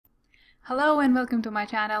Hello and welcome to my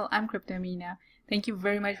channel. I'm Meena. Thank you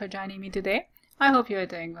very much for joining me today. I hope you are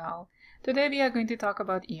doing well. Today we are going to talk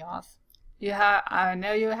about EOS. I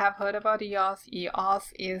know you have heard about EOS.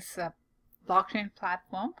 EOS is a blockchain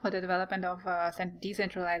platform for the development of a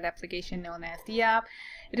decentralized application known as the app.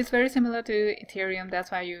 It is very similar to Ethereum.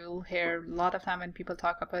 That's why you'll hear a lot of time when people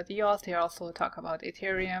talk about EOS, they also talk about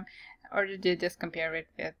Ethereum, or they just compare it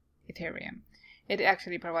with Ethereum. It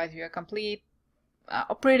actually provides you a complete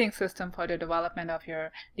operating system for the development of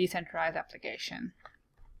your decentralized application.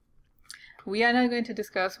 We are not going to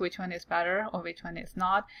discuss which one is better or which one is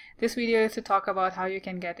not. This video is to talk about how you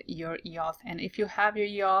can get your EOS, and if you have your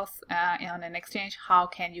EOS on an exchange, how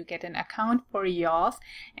can you get an account for EOS,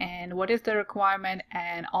 and what is the requirement,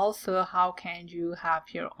 and also how can you have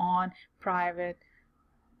your own private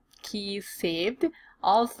keys saved,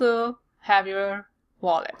 also have your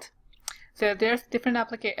wallet. So there's different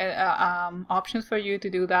options for you to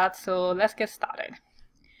do that. So let's get started.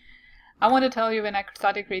 I want to tell you, when I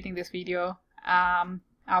started creating this video, I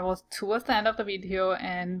was towards the end of the video,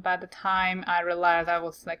 and by the time I realized, I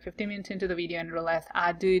was like 15 minutes into the video and realized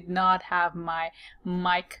I did not have my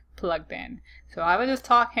mic plugged in. So I was just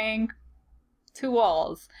talking to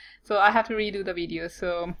walls. So I have to redo the video.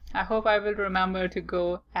 So I hope I will remember to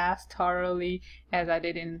go as thoroughly as I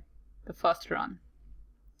did in the first run.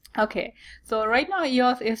 Okay, so right now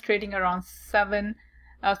EOS is trading around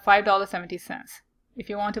 $5.70. If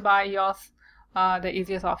you want to buy EOS, the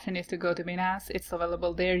easiest option is to go to Binance. It's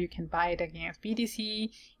available there. You can buy it against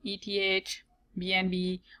BTC, ETH,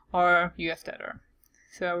 BNB, or US dollar.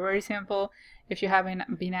 So very simple. If you have a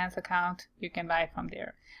Binance account, you can buy it from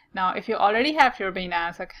there. Now, if you already have your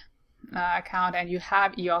Binance account and you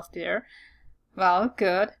have EOS there, well,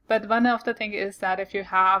 good. But one of the things is that if you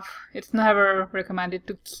have, it's never recommended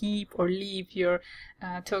to keep or leave your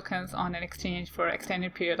tokens on an exchange for an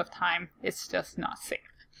extended period of time. It's just not safe.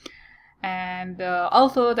 And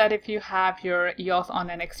also that if you have your EOS on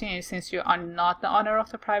an exchange, since you are not the owner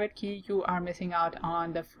of the private key, you are missing out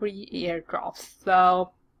on the free airdrops.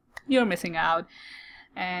 So you're missing out,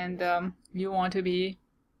 and you want to be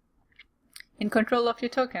in control of your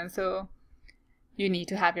tokens. So you need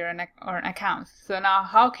to have your own account. So now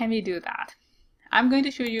how can we do that? I'm going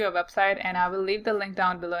to show you a website, and I will leave the link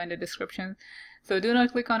down below in the description. So do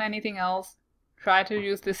not click on anything else. Try to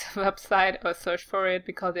use this website or search for it,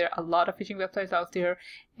 because there are a lot of phishing websites out there,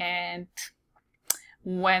 and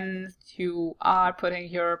when you are putting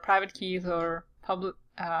your private keys or public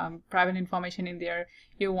private information in there,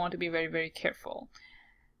 you want to be very, very careful.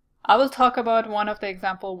 I will talk about one of the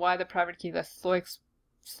example why the private keys are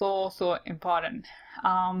so important,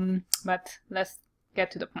 but let's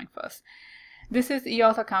get to the point first. This is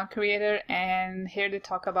EOS account creator, and here they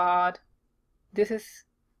talk about this is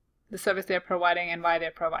the service they're providing and why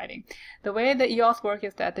they're providing. The way the EOS work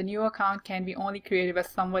is that the new account can be only created by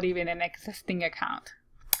somebody with an existing account.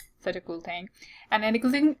 Such a cool thing. And an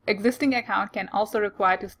existing account can also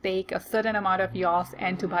require to stake a certain amount of EOS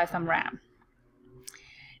and to buy some RAM.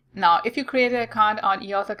 Now, if you create an account on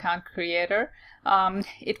EOS account creator,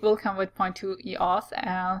 it will come with 0.2 EOS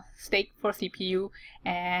stake for CPU,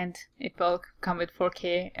 and it will come with 4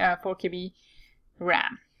 KB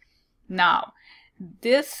RAM. Now,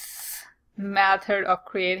 this method of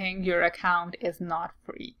creating your account is not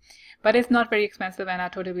free, but it's not very expensive, and I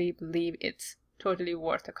totally believe it's totally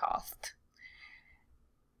worth the cost.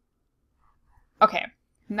 Okay,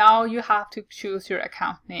 now you have to choose your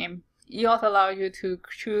account name. EOS allows you to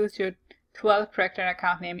choose your 12-character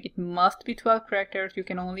account name. It must be 12 characters. You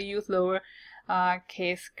can only use lower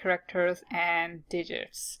case characters and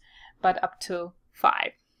digits, but up to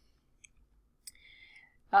 5.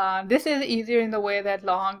 This is easier in the way that a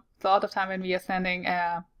lot of time when we are sending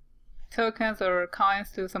tokens or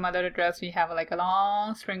coins to some other address, we have like a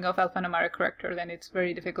long string of alphanumeric characters, and it's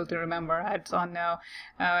very difficult to remember. I don't know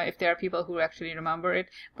if there are people who actually remember it,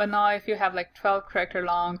 but now if you have like 12-character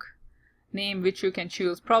long name which you can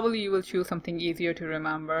choose, probably you will choose something easier to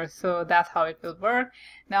remember. So that's how it will work.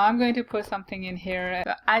 Now I'm going to put something in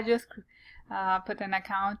here. I just put an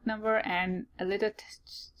account number, and a little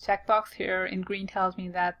checkbox here in green tells me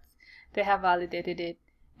that they have validated it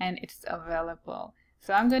and it's available.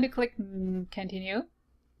 So I'm going to click continue,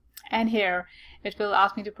 and here it will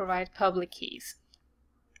ask me to provide public keys.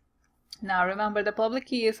 Now remember, the public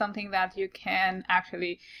key is something that you can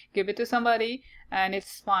actually give it to somebody and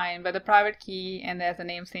it's fine, but the private key, and as the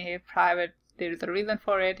name says, private, there is a reason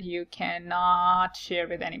for it. You cannot share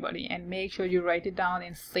with anybody, and make sure you write it down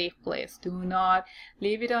in safe place. Do not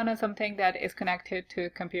leave it on something that is connected to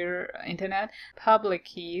computer internet. Public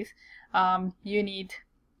keys, you need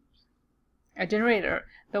a generator.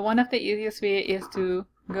 The one of the easiest way is to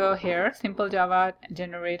go here, simple Java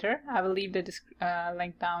generator. I will leave the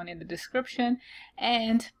link down in the description.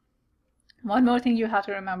 And one more thing you have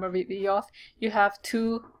to remember with EOS, you have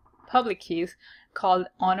two public keys called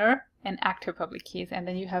honor and active public keys, and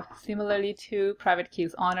then you have similarly two private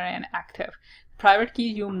keys, honor and active. Private key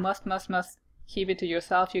you must keep it to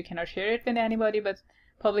yourself. You cannot share it with anybody, but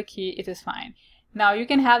public key it is fine. Now you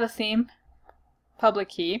can have the same public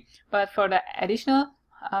key, but for the additional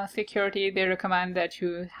security they recommend that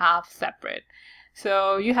you have separate.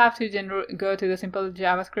 So you have to go to the simple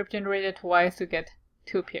JavaScript generator twice to get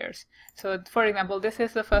two pairs. So for example, this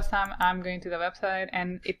is the first time I'm going to the website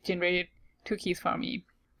and it generated two keys for me,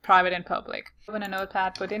 private and public. Open a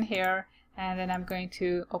notepad, put in here, and then I'm going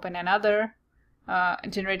to open another,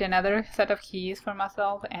 generate another set of keys for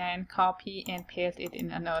myself and copy and paste it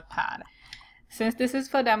in a notepad. Since this is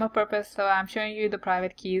for demo purpose, so I'm showing you the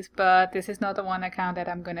private keys, but this is not the one account that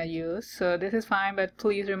I'm gonna use. So this is fine, but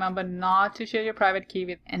please remember not to share your private key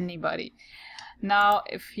with anybody. Now,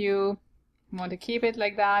 if you want to keep it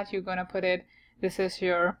like that, you're gonna put it, this is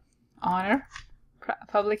your honor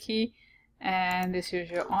public key, and this is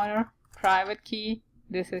your honor private key,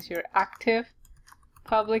 this is your active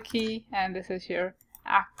public key, and this is your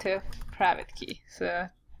active private key. So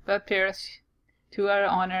both pairs, two are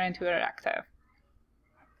honor and two are active.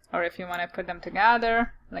 Or if you want to put them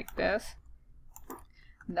together like this,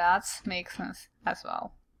 that makes sense as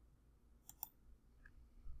well.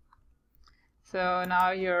 So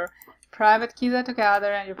now your private keys are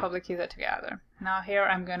together and your public keys are together. Now here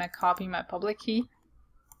I'm going to copy my public key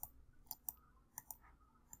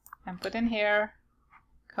and put in here,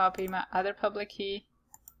 copy my other public key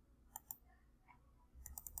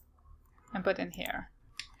and put in here.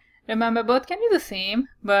 Remember, both can be the same,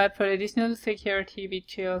 but for additional security we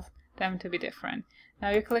chose them to be different.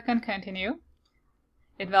 Now you click on continue.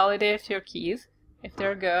 It validates your keys. If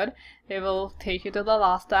they're good, they will take you to the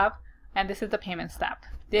last step, and this is the payment step.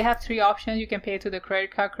 They have three options. You can pay to the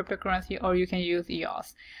credit card, cryptocurrency, or you can use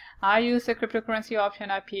EOS. I used the cryptocurrency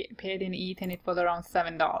option. I paid in ETH and it was around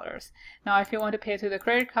 $7. Now if you want to pay to the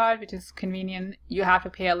credit card, which is convenient, you have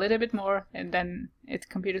to pay a little bit more, and then it's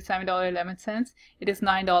computed $7.11. It is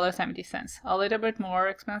 $9.70, a little bit more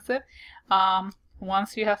expensive.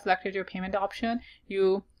 Once you have selected your payment option,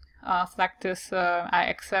 you select this I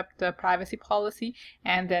accept the privacy policy,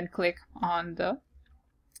 and then click on the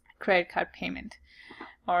credit card payment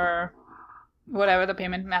or whatever the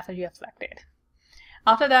payment method you have selected.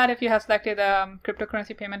 After that, if you have selected the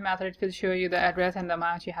cryptocurrency payment method, it will show you the address and the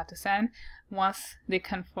amount you have to send. Once they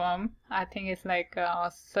confirm, I think it's like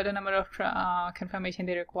a certain number of confirmation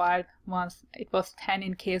they required. Once it was 10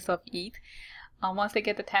 in case of ETH. Once they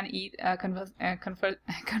get the 10 ETH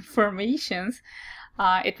confirmations,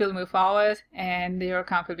 it will move forward and your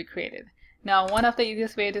account will be created. Now, one of the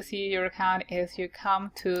easiest way to see your account is you come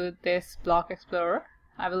to this block explorer.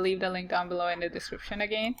 I will leave the link down below in the description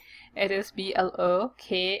again. It is bloks.ios,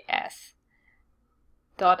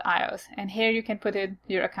 and here you can put in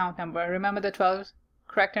your account number. Remember the 12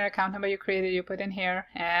 character account number you created, you put in here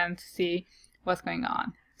and see what's going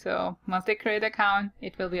on. So once they create the account,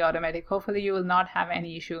 it will be automatic. Hopefully you will not have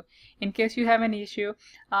any issue. In case you have any issue,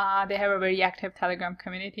 they have a very active Telegram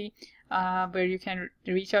community where you can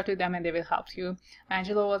reach out to them and they will help you.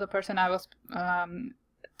 Angelo was the person I was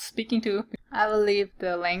speaking to. I will leave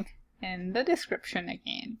the link in the description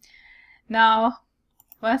again. Now,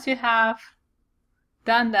 once you have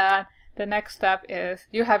done that, the next step is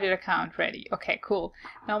you have your account ready. Okay, cool.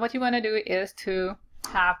 Now what you want to do is to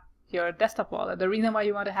have your desktop wallet. The reason why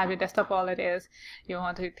you want to have your desktop wallet is you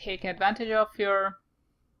want to take advantage of your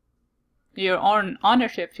own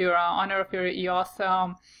ownership, your honor of your EOS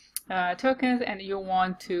tokens, and you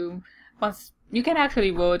want to, once you can actually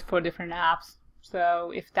vote for different apps.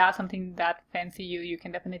 So if that's something that fancy you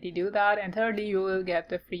can definitely do that. And thirdly, you will get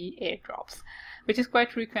the free airdrops, which is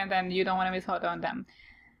quite frequent and you don't want to miss out on them.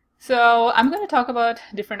 So I'm going to talk about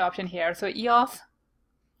different options here. So EOS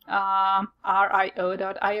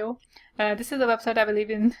rio.io. This is a website I will leave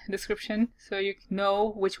in the description so you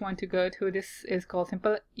know which one to go to. This is called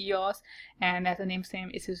Simple EOS, and as the name says,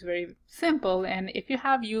 it is very simple. And if you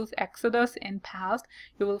have used Exodus in past,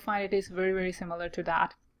 you will find it is very similar to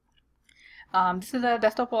that. This is a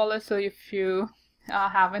desktop wallet, so if you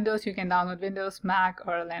have Windows, you can download Windows, Mac,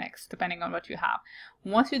 or Linux, depending on what you have.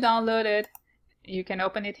 Once you download it, you can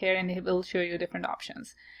open it here and it will show you different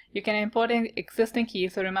options. You can import an existing key.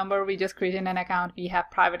 So remember, we just created an account. We have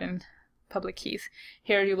private and public keys.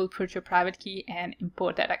 Here you will put your private key and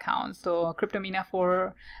import that account. So Meena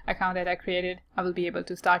 4 account that I created, I will be able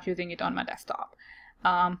to start using it on my desktop.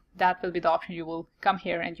 that will be the option. You will come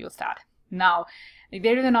here and use that. Now,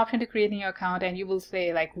 there is an option to create a new account, and you will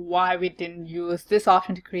say like, why we didn't use this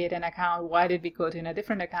option to create an account? Why did we go to a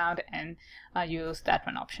different account and use that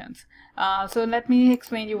one options? So let me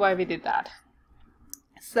explain you why we did that.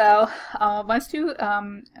 So once you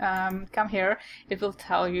come here, it will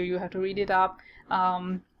tell you, you have to read it up.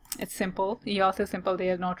 It's simple. EOS is simple.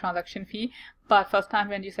 There is no transaction fee. But first time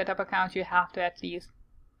when you set up accounts, you have to at least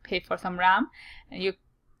pay for some RAM, and you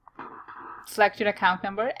select your account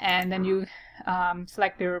number, and then you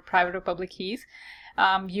select your private or public keys.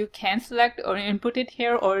 You can select or input it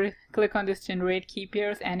here, or click on this generate key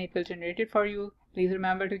pairs and it will generate it for you. Please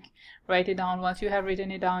remember to write it down. Once you have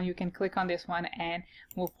written it down, you can click on this one and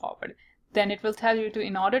move forward. Then it will tell you to,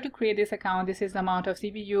 in order to create this account, this is the amount of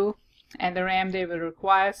CPU and the RAM they will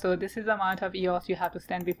require. So this is the amount of EOS you have to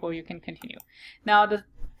send before you can continue. Now the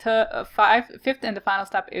fifth and the final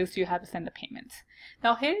step is you have to send the payments.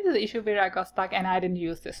 Now here is the issue where I got stuck and I didn't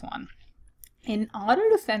use this one. In order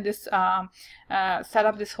to send this, set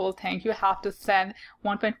up this whole thing, you have to send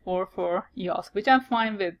 1.44 EOS, which I'm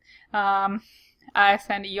fine with. I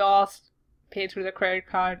send EOS, pay through the credit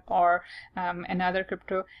card or another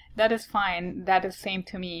crypto. That is fine. That is same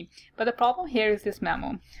to me. But the problem here is this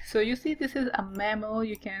memo. So you see, this is a memo.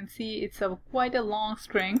 You can see it's quite a long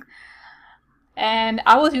string. And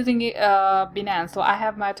I was using Binance, so I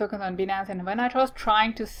have my tokens on Binance, and when I was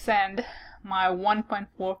trying to send my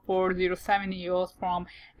 1.4407 EOS from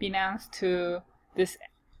Binance to this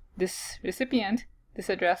recipient, this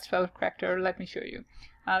address felt corrector. Let me show you.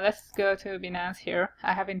 Let's go to Binance here.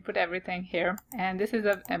 I have input everything here, and this is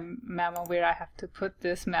a memo where I have to put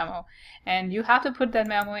this memo, and you have to put that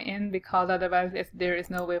memo in because otherwise there is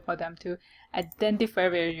no way for them to identify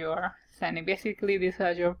where you are sending. Basically, these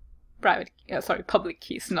are your public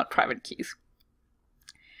keys, not private keys.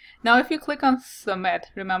 Now, if you click on submit,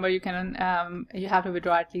 remember you can you have to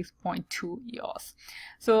withdraw at least 0.2 EOS.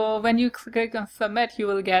 So when you click on submit, you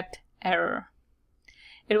will get error.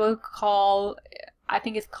 It will call, I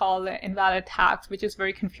think it's called invalid tax, which is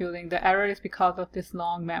very confusing. The error is because of this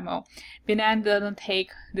long memo. Binance doesn't take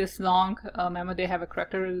this long memo. They have a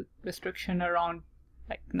character restriction around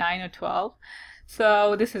like 9 or 12.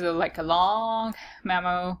 So this is like a long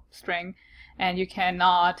memo string, and you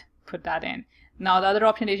cannot put that in. Now the other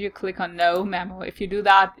option is you click on no memo. If you do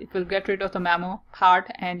that, it will get rid of the memo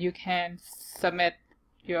part and you can submit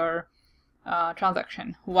your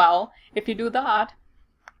transaction. Well, if you do that,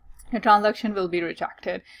 your transaction will be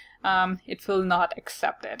rejected. It will not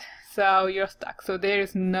accept it. So you're stuck. So there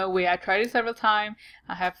is no way. I tried it several times.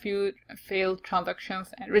 I have few failed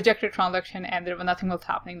transactions and rejected transaction, and nothing was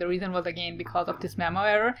happening. The reason was again because of this memo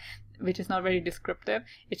error, which is not very descriptive.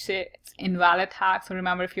 It's invalid tag. So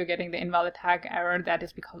remember, if you're getting the invalid tag error, that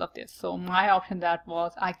is because of this. So my option that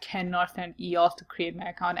was, I cannot send EOS to create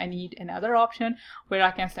my account. I need another option where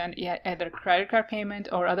I can send either credit card payment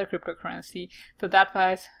or other cryptocurrency. So that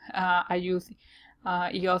was I use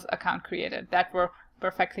EOS account created. That worked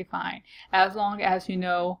perfectly fine. As long as you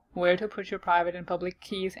know where to put your private and public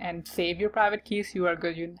keys and save your private keys, you are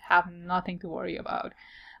good. You have nothing to worry about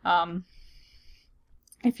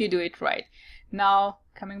if you do it right. Now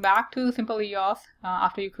coming back to simple EOS,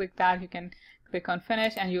 after you click that, you can click on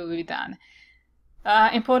finish and you will be done.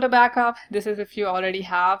 Import a backup. This is if you already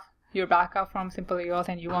have your backup from simple EOS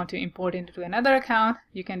and you want to import into another account,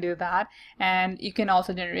 you can do that. And you can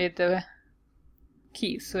also generate the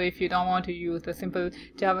keys. So if you don't want to use the simple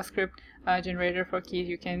JavaScript generator for keys,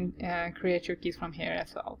 you can create your keys from here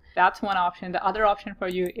as well. That's one option. The other option for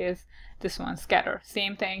you is this one, Scatter.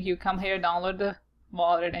 Same thing. You come here, download the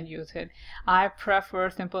wallet and use it. I prefer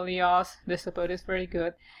simple EOS. The support is very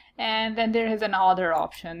good. And then there is another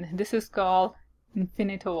option. This is called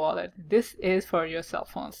Infinito Wallet. This is for your cell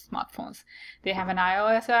phones, smartphones. They have an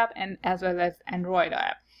iOS app and as well as Android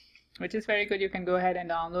app, which is very good. You can go ahead and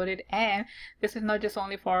download it. And this is not just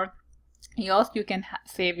only for EOS. You can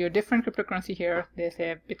save your different cryptocurrency here. They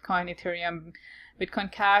say Bitcoin, Ethereum, Bitcoin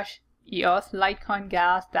Cash, EOS, Litecoin,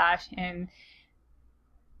 Gas, Dash, and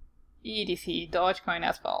EDC, Dogecoin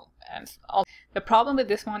as well. And the problem with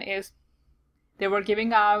this one is they were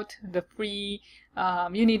giving out the free,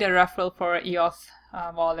 you need a referral for EOS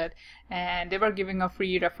wallet, and they were giving a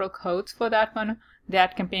free referral codes for that one.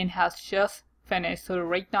 That campaign has just finished, so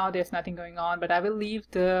right now there's nothing going on, but I will leave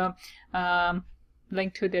the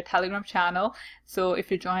link to their Telegram channel. So if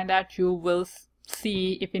you join that, you will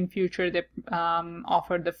see if in future they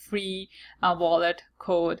offer the free wallet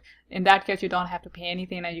code. In that case, you don't have to pay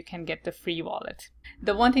anything and you can get the free wallet.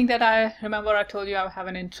 The one thing that I remember I told you I have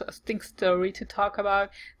an interesting story to talk about.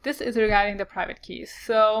 This is regarding the private keys.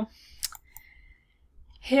 So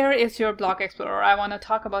here is your block explorer. I want to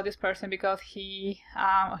talk about this person because he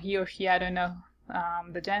or she, I don't know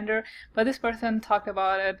the gender, but this person talked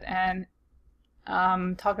about it and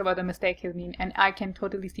talked about the mistake he made, and I can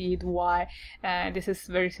totally see why this is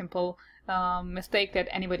very simple mistake that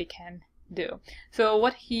anybody can do. So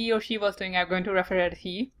what he or she was doing, I'm going to refer to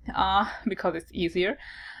he because it's easier.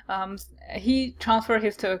 He transferred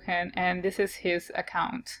his token, and this is his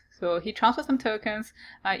account. So he transfers some tokens,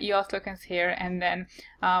 EOS tokens here, and then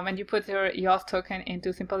when you put your EOS token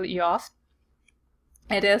into simple EOS,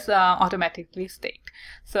 it is automatically staked.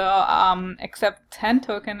 So except 10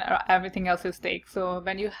 token, everything else is staked. So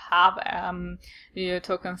when you have your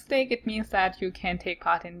token stake, it means that you can take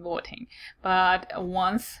part in voting. But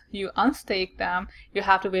once you unstake them, you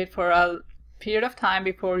have to wait for a period of time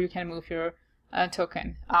before you can move your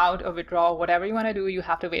token out or withdraw. Whatever you want to do, you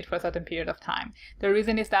have to wait for a certain period of time. The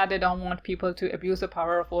reason is that they don't want people to abuse the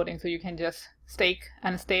power of voting, so you can just stake,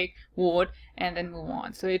 unstake, vote, and then move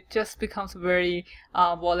on. So it just becomes very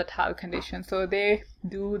volatile condition. So they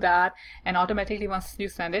do that, and automatically once you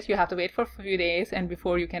send it, you have to wait for a few days and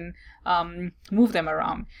before you can move them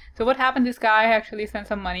around. So what happened, this guy actually sent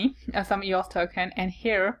some money, some EOS token, and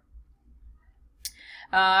here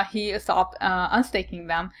he stopped unstaking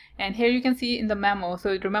them, and here you can see in the memo.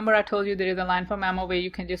 So remember I told you there is a line for memo where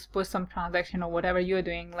you can just put some transaction or whatever you're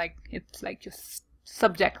doing, like it's like just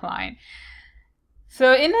subject line.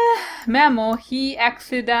 So in a memo, he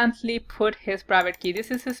accidentally put his private key. This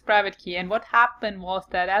is his private key, and what happened was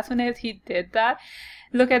that as soon as he did that,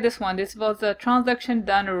 look at this one. This was a transaction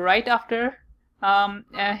done right after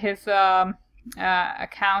his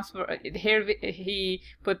accounts were here. He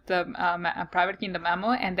put the private key in the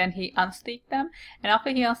memo, and then he unstaked them, and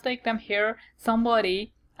after he unstaked them, here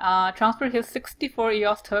somebody transferred his 64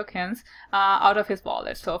 EOS tokens out of his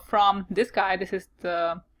wallet. So from this guy, this is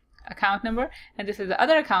the account number, and this is the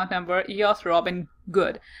other account number, EOS Robin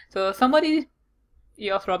Good. So somebody,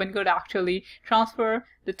 EOS Robin Good, actually transfer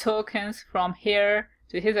the tokens from here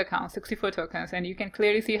to his account, 64 tokens, and you can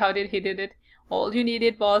clearly see how he did it. All you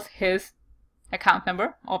needed was his account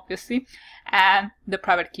number, obviously, and the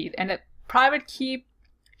private key. And the private key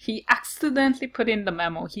he accidentally put in the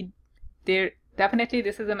memo. Definitely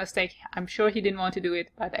this is a mistake. I'm sure he didn't want to do it,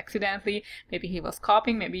 but accidentally, maybe he was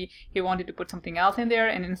copying, maybe he wanted to put something else in there,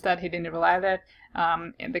 and instead he didn't realize that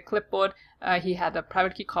in the clipboard he had the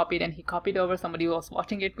private key copied, and he copied over. Somebody was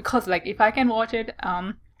watching it, because like if I can watch it,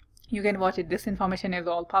 you can watch it. This information is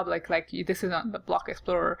all public. Like this is on the Block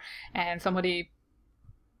Explorer, and somebody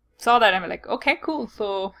saw that and I'm like, okay, cool.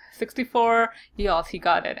 So 64 EOS, he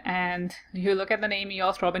got it. And you look at the name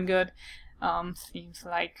EOS Robin Good, seems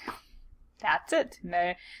like that's it.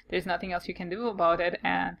 There's nothing else you can do about it,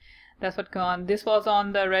 and that's what gone. This was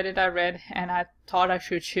on the Reddit I read, and I thought I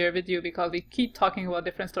should share with you because we keep talking about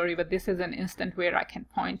different story, but this is an instant where I can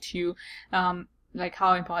point to like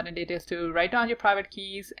how important it is to write down your private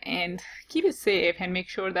keys and keep it safe and make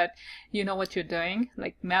sure that you know what you're doing.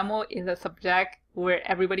 Like memo is a subject where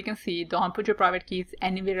everybody can see. Don't put your private keys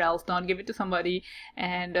anywhere else. Don't give it to somebody.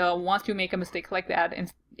 And once you make a mistake like that,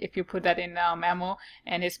 and if you put that in a memo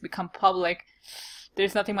and it's become public,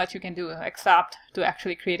 there's nothing much you can do except to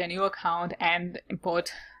actually create a new account and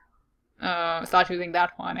import, start using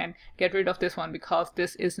that one and get rid of this one, because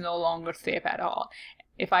this is no longer safe at all.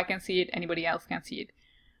 If I can see it, anybody else can see it.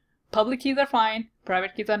 Public keys are fine,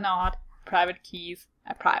 private keys are not. Private keys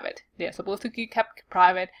are private. They are supposed to be kept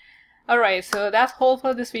private. Alright, so that's all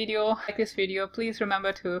for this video. Like this video, please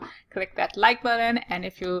remember to click that like button, and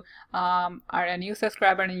if you are a new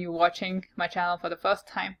subscriber and you're watching my channel for the first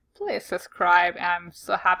time, please subscribe. I'm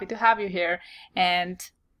so happy to have you here, and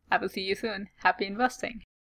I will see you soon. Happy investing.